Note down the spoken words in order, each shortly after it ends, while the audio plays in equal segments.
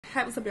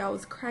Hey, what's up, y'all? I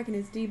was cracking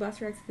this D.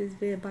 Boss Rex this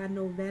vid by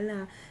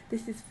Novella.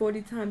 This is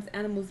 40 times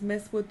animals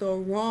mess with the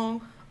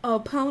wrong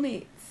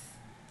opponents.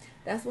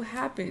 That's what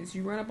happens.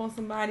 You run up on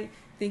somebody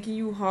thinking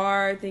you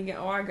hard, thinking,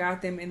 oh, I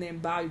got them, and then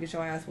bow, you get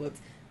your ass whooped.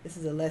 This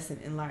is a lesson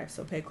in life,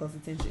 so pay close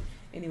attention.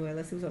 Anyway,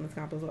 let's see what's on this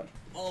compost.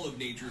 All of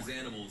nature's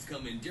animals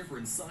come in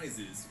different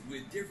sizes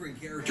with different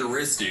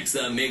characteristics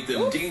that make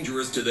them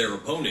dangerous to their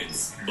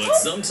opponents. But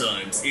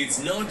sometimes it's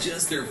not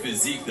just their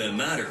physique that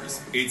matters.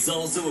 It's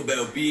also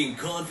about being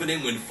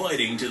confident when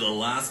fighting to the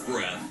last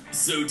breath.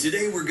 So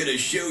today we're gonna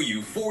show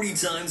you 40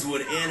 times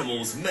what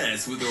animals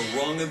mess with the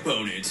wrong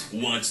opponent.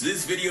 Watch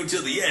this video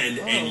till the end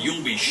and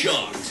you'll be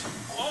shocked.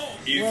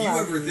 If you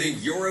ever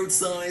think you're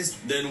outsized,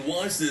 then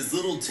watch this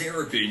little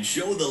terrapin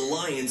show the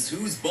lions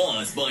who's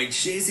boss by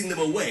chasing them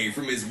away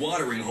from his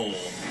watering hole.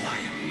 I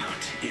am not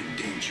in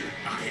danger.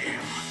 I am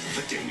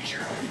the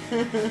danger.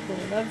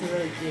 That's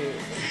really cute.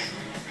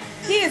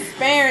 He is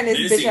sparing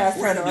this bitch ass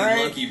turtle, right?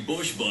 This incredibly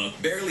lucky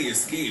bushbuck barely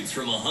escapes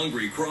from a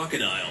hungry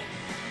crocodile.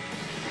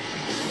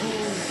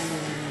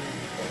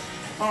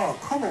 Oh,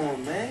 come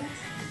on, man.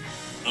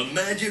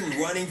 Imagine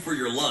running for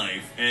your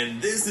life,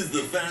 and this is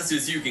the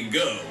fastest you can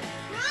go.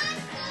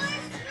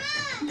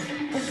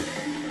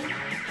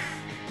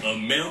 A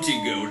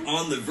mountain goat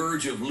on the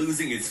verge of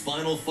losing its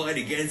final fight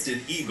against an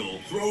eagle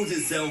throws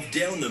itself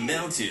down the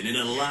mountain in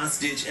a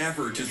last-ditch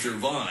effort to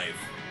survive.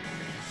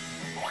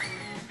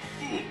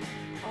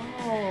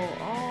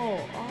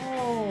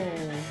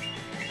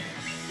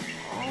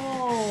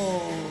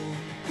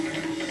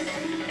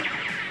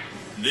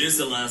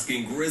 This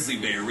Alaskan grizzly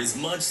bear is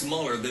much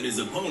smaller than his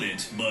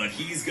opponent, but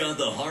he's got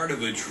the heart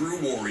of a true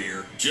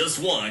warrior. Just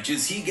watch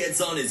as he gets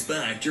on his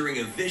back during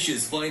a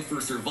vicious fight for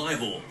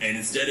survival, and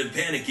instead of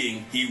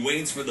panicking, he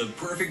waits for the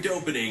perfect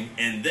opening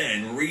and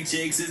then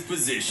retakes his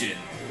position.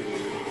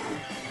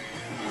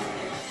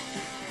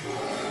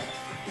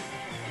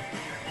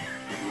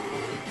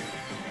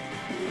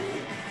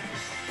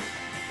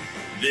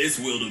 This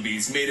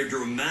wildebeest made a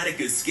dramatic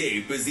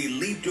escape as he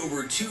leaped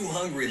over two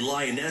hungry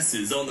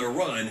lionesses on the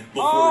run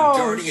before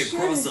darting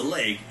across the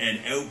lake and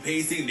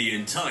outpacing the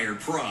entire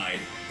pride.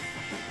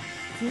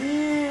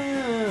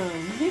 Damn,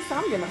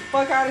 I'm getting the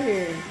fuck out of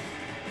here.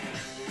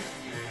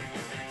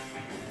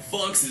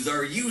 Foxes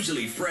are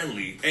usually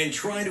friendly and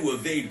try to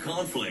evade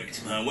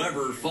conflict.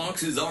 However,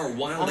 foxes are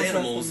wild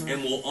animals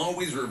and will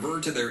always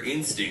revert to their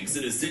instincts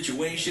in a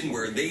situation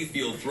where they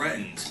feel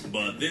threatened.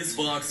 But this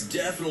fox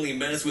definitely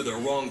messed with a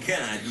wrong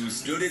cat who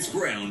stood its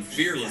ground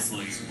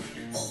fearlessly.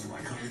 Oh my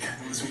god, the cat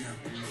knows me now.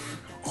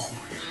 Oh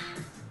my god.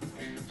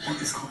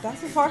 What is going on?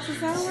 That's what foxes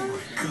sound like? Oh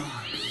my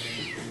god.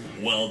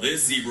 While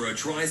this zebra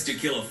tries to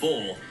kill a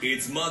foal,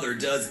 its mother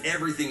does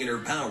everything in her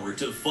power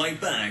to fight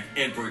back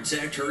and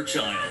protect her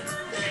child.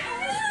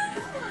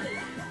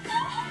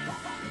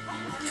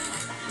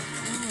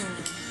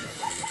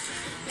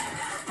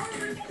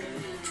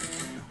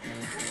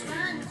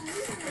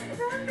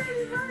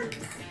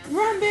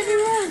 Run, baby,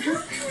 run!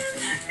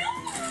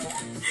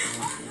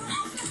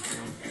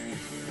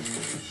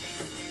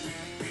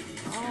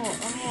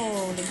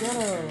 Oh, the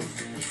ghetto.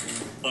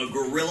 A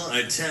gorilla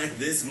attacked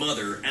this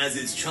mother as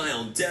its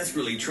child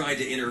desperately tried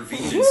to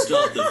intervene and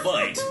stop the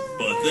fight.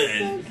 But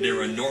then,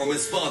 their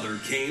enormous father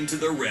came to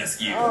the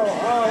rescue.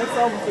 Oh, it's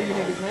over for you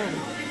niggas now.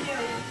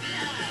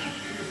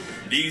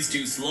 These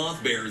two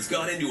sloth bears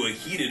got into a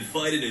heated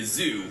fight in a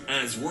zoo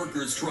as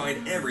workers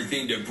tried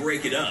everything to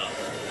break it up.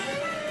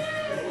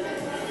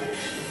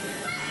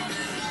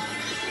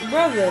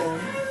 Brother,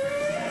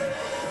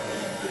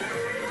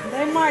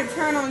 they might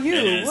turn on you.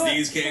 And as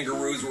these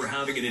kangaroos were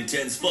having an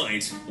intense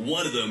fight,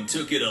 one of them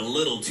took it a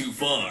little too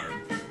far.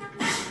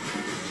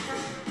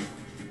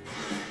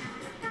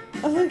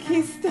 Oh, look,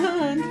 he's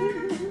stunned.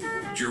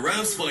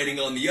 Giraffes fighting,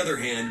 on the other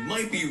hand,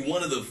 might be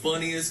one of the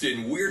funniest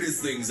and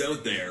weirdest things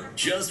out there.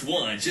 Just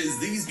watch as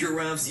these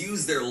giraffes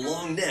use their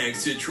long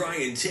necks to try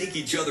and take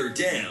each other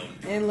down.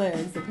 And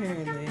legs,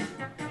 apparently.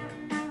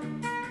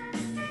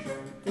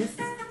 This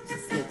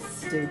just looks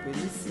stupid.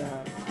 Just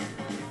stop.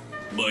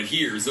 But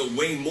here's a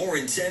way more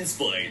intense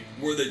fight,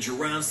 where the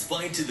giraffes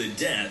fight to the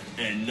death,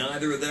 and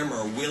neither of them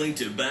are willing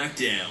to back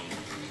down.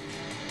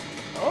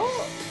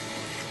 Oh,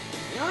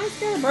 y'all ain't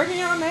scared of breaking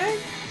y'all neck?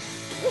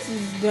 This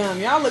is dumb.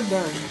 Y'all look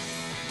dumb.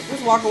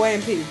 Just walk away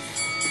in peace.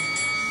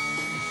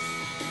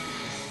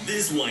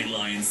 This white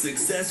lion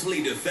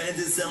successfully defends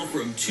itself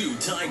from two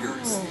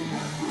tigers.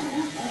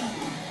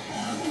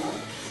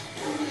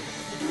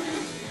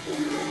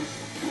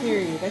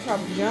 Period. They try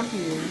to jump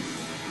you.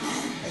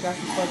 They got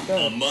you fucked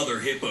up. A mother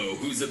hippo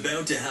who's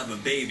about to have a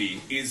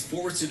baby is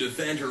forced to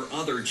defend her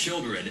other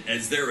children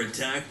as they're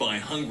attacked by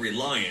hungry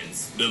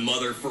lions. The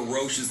mother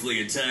ferociously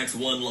attacks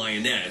one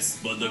lioness,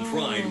 but the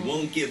pride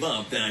won't give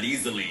up that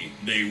easily.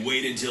 They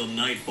wait until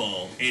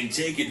nightfall and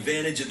take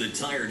advantage of the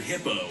tired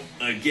hippo,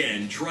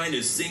 again trying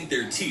to sink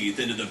their teeth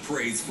into the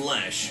prey's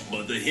flesh.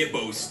 But the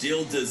hippo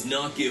still does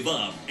not give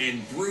up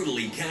and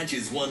brutally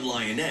catches one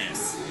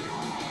lioness.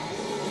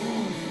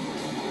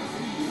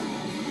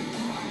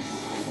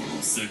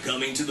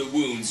 Succumbing to the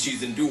wounds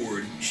she's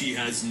endured, she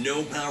has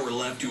no power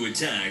left to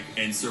attack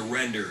and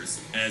surrenders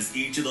as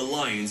each of the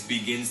lions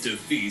begins to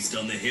feast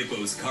on the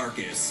hippo's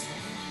carcass.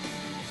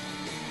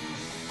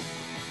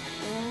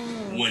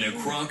 When a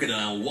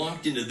crocodile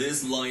walked into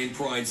this lion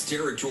pride's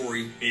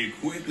territory, it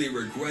quickly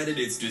regretted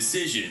its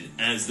decision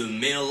as the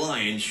male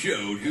lion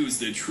showed who's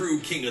the true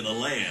king of the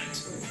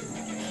land.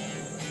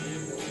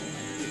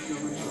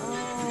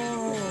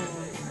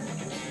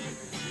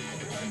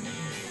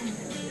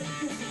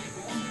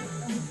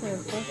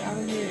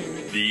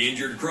 The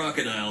injured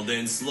crocodile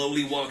then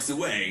slowly walks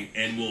away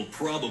and will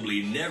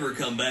probably never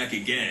come back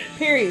again.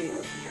 Period.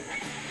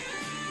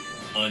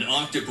 An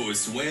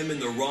octopus swam in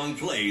the wrong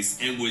place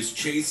and was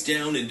chased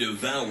down and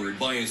devoured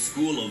by a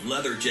school of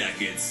leather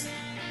jackets.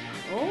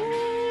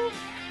 Oh,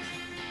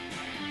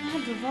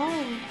 not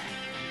devoured.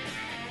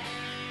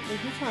 Like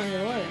he's trying to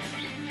get away.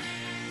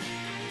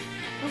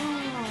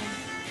 Oh.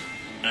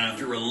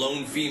 After a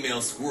lone female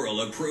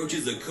squirrel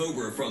approaches a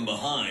cobra from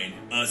behind,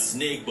 a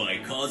snake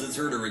bite causes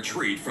her to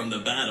retreat from the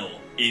battle.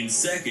 In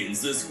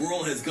seconds, the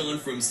squirrel has gone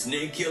from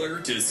snake killer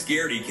to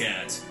scaredy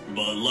cat.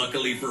 But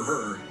luckily for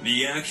her,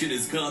 the action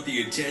has caught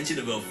the attention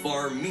of a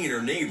far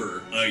meaner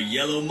neighbor, a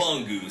yellow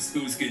mongoose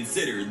who's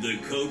considered the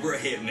cobra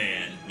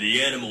hitman.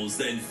 The animals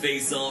then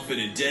face off in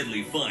a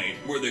deadly fight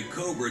where the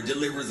cobra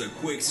delivers a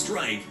quick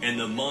strike and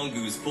the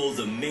mongoose pulls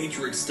a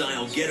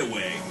Matrix-style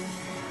getaway.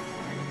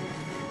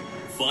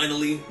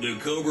 Finally, the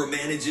cobra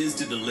manages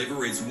to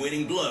deliver its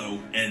winning blow,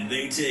 and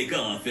they take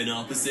off in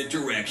opposite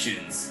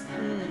directions.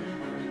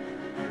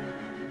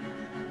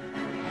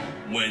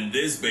 When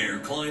this bear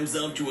climbs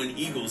up to an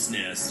eagle's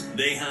nest,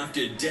 they have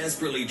to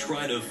desperately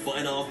try to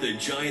fight off the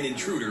giant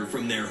intruder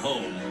from their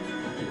home.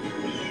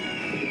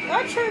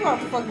 That tree about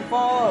to fucking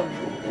fall up.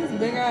 This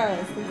big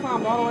ass. He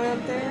climbed all the way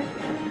up there.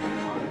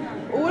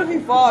 Well, what if he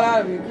fall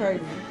out? It'd be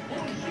crazy.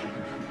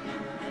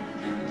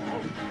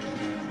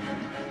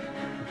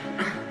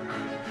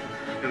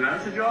 And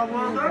that's the job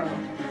well done.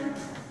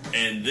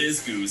 And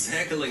this goose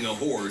heckling a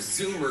horse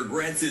soon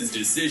regrets his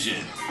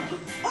decision.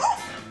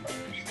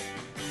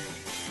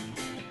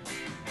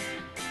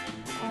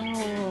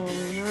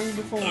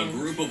 A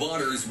group of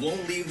otters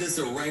won't leave this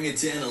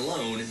orangutan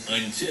alone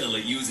until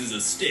it uses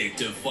a stick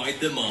to fight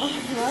them off.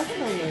 That's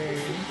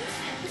hilarious.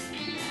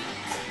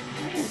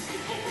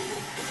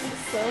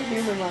 It's so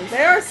human-like.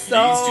 They are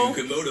so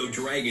These two Komodo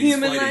dragons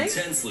fight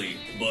intensely,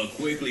 but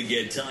quickly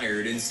get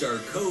tired and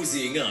start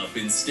cozying up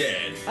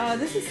instead.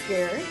 This is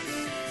scary.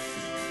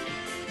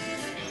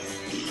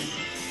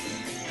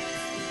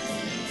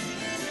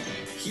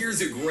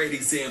 Here's a great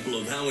example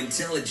of how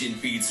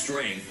intelligent beats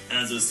strength,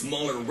 as a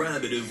smaller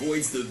rabbit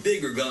avoids the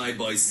bigger guy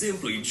by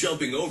simply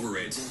jumping over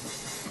it.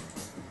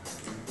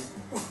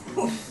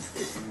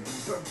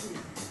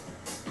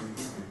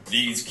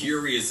 These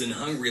curious and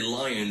hungry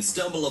lions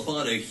stumble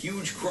upon a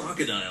huge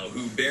crocodile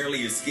who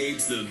barely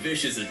escapes the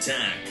vicious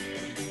attack.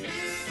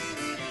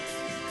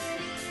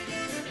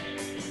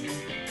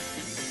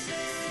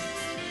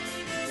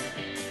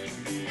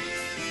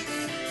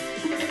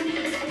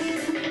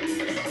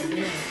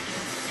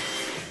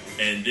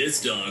 And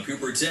this dog who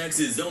protects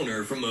his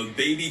owner from a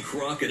baby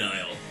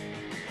crocodile.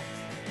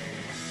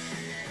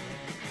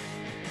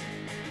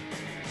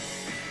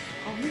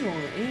 Oh, he's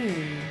going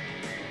in.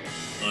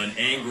 An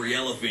angry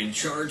elephant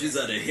charges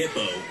at a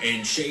hippo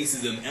and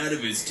chases him out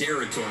of his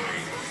territory.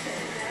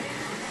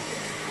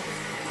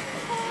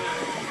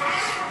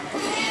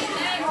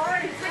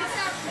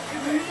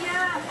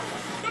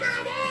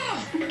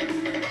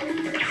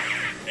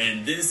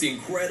 And this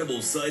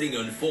incredible sighting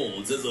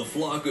unfolds as a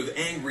flock of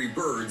angry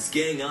birds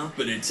gang up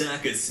and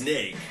attack a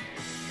snake.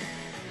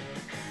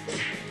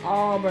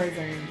 All birds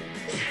are angry.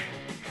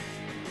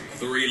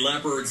 3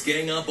 leopards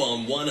gang up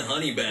on 1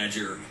 honey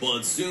badger,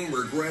 but soon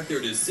regret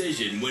their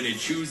decision when it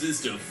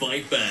chooses to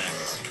fight back.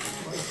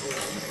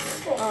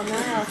 Oh,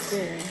 now I'm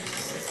scared.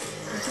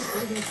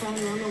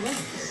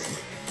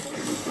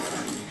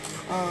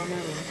 Oh,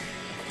 never.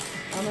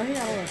 Oh, no, he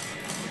got away.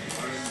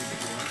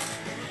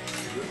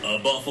 A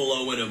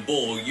buffalo and a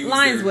bull use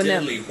Lions their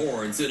deadly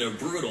horns in a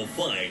brutal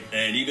fight,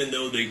 and even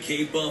though the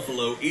Cape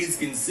buffalo is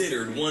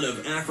considered one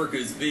of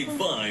Africa's big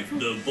 5,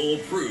 the bull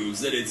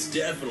proves that it's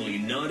definitely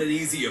not an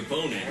easy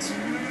opponent.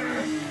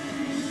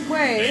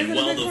 Wait, And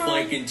while the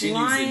fight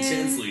continues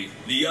intensely,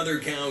 the other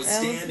cows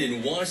stand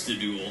and watch the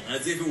duel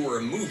as if it were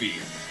a movie.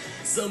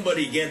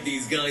 Somebody get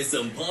these guys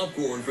some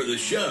popcorn for the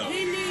show.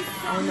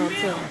 Oh, no,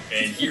 too.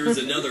 And here's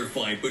another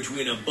fight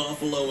between a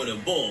buffalo and a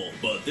bull,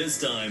 but this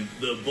time,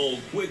 the bull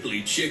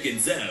quickly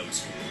chickens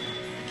out.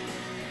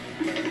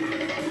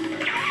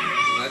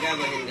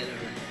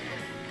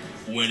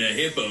 When a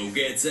hippo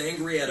gets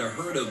angry at a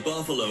herd of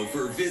buffalo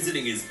for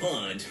visiting his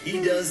pond,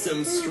 he does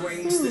some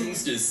strange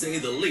things to say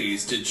the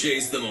least to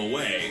chase them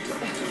away.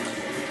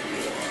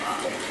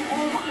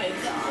 Oh, my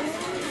God.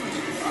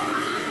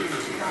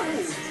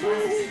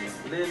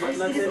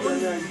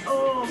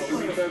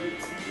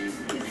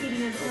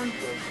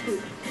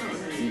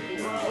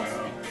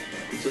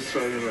 Just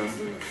throw it around.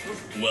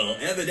 Well,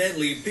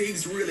 evidently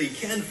pigs really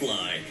can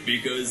fly,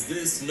 because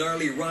this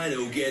gnarly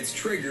rhino gets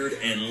triggered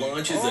and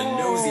launches a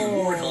nosy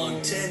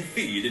warthog 10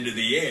 feet into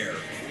the air.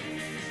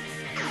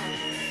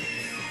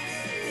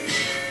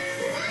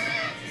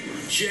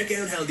 Check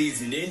out how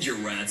these ninja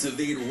rats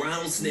evade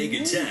rattlesnake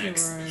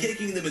attacks,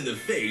 kicking them in the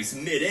face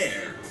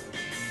mid-air.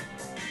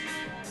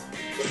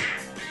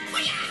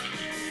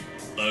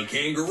 A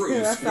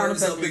kangaroo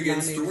squares up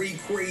against 3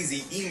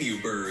 crazy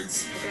emu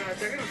birds. God,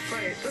 they're gonna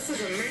fight. This is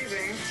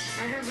amazing.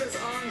 I have this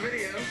on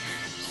video.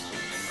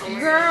 Oh my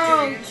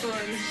Girl,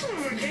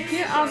 God,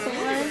 get out the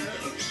way.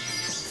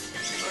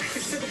 I'm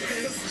so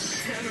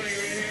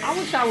pissed. I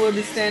wish I would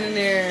be standing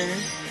there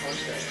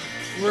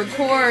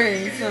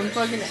recording some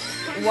fucking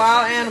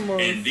wild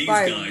animals. And these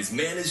fighting. guys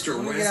managed to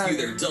rescue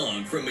their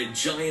dog from a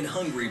giant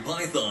hungry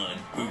python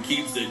who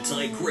keeps a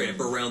tight grip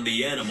around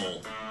the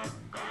animal.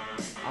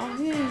 Oh,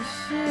 he ain't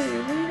shit.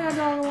 Leave that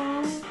dog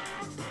alone.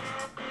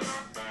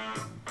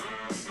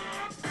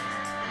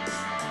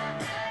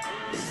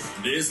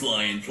 This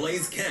lion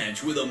plays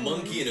catch with a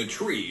monkey in a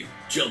tree,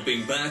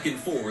 jumping back and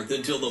forth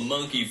until the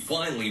monkey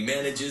finally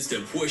manages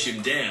to push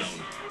him down.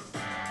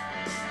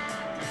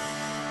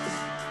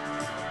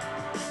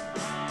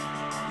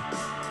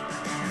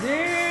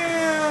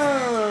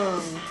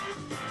 Damn.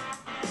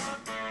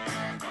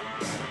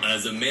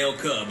 As a male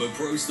cub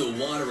approached the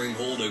watering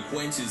hole to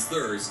quench his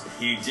thirst,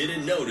 he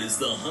didn't notice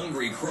the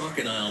hungry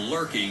crocodile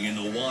lurking in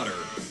the water.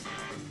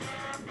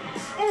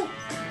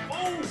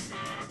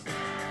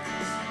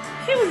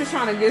 He was just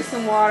trying to get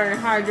some water and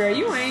hydrate.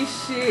 You ain't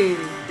shit.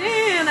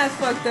 Damn, that's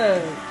fucked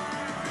up.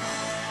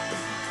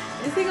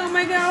 Is he gonna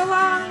make it out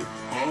alive?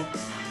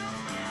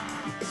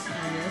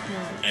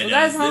 And Well,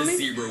 as that's this homie.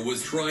 zebra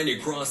was trying to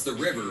cross the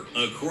river,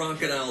 a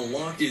crocodile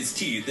locked his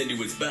teeth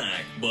into its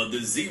back, but the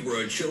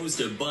zebra chose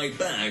to bite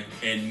back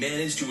and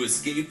managed to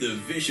escape the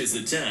vicious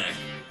attack.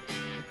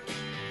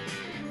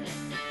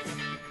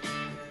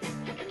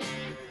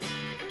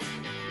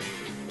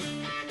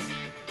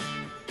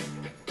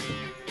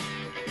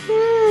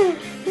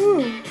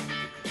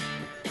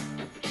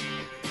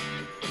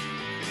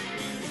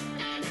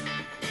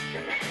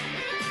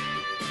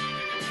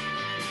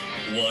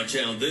 Watch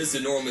out, this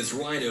enormous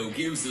rhino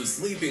gives the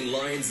sleeping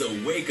lions a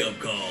wake-up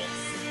call.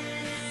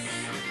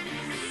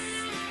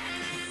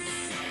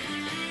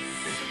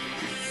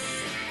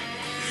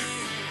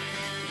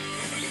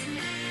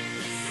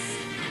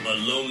 A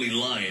lonely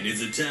lion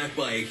is attacked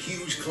by a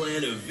huge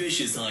clan of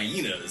vicious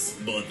hyenas,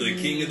 but the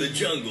king of the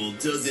jungle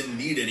doesn't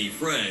need any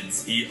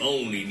friends. He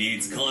only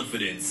needs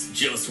confidence.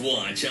 Just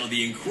watch how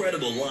the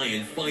incredible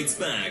lion fights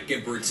back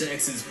and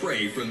protects his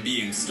prey from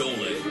being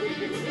stolen.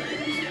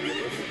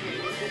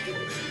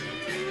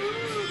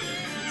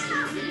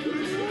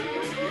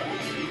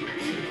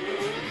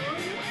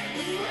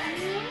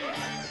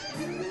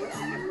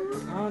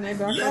 Oh, and they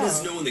back Let off.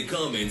 us know in the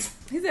comments.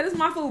 He said, "It's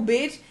my food,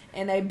 bitch,"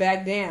 and they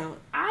back down.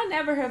 I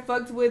never have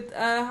fucked with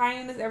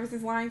hyenas ever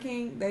since Lion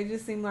King. They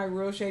just seem like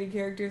real shady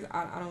characters.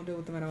 I don't deal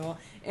with them at all.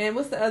 And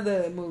what's the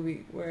other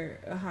movie where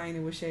a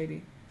hyena was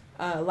shady?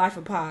 Life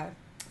of Pi.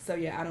 So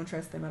yeah, I don't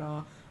trust them at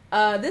all.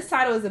 This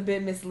title is a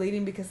bit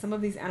misleading because some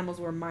of these animals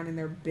were minding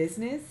their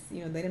business.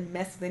 You know, they didn't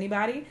mess with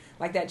anybody.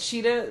 Like that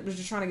cheetah was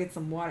just trying to get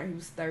some water. He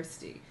was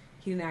thirsty.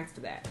 He didn't ask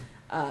for that.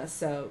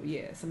 So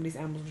yeah, some of these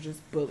animals were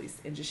just bullies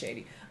and just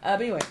shady. But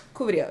anyway,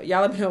 cool video.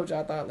 Y'all let me know what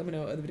y'all thought. Let me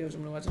know what other videos you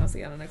want to watch, and I'll see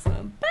y'all in the next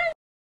one. Bye!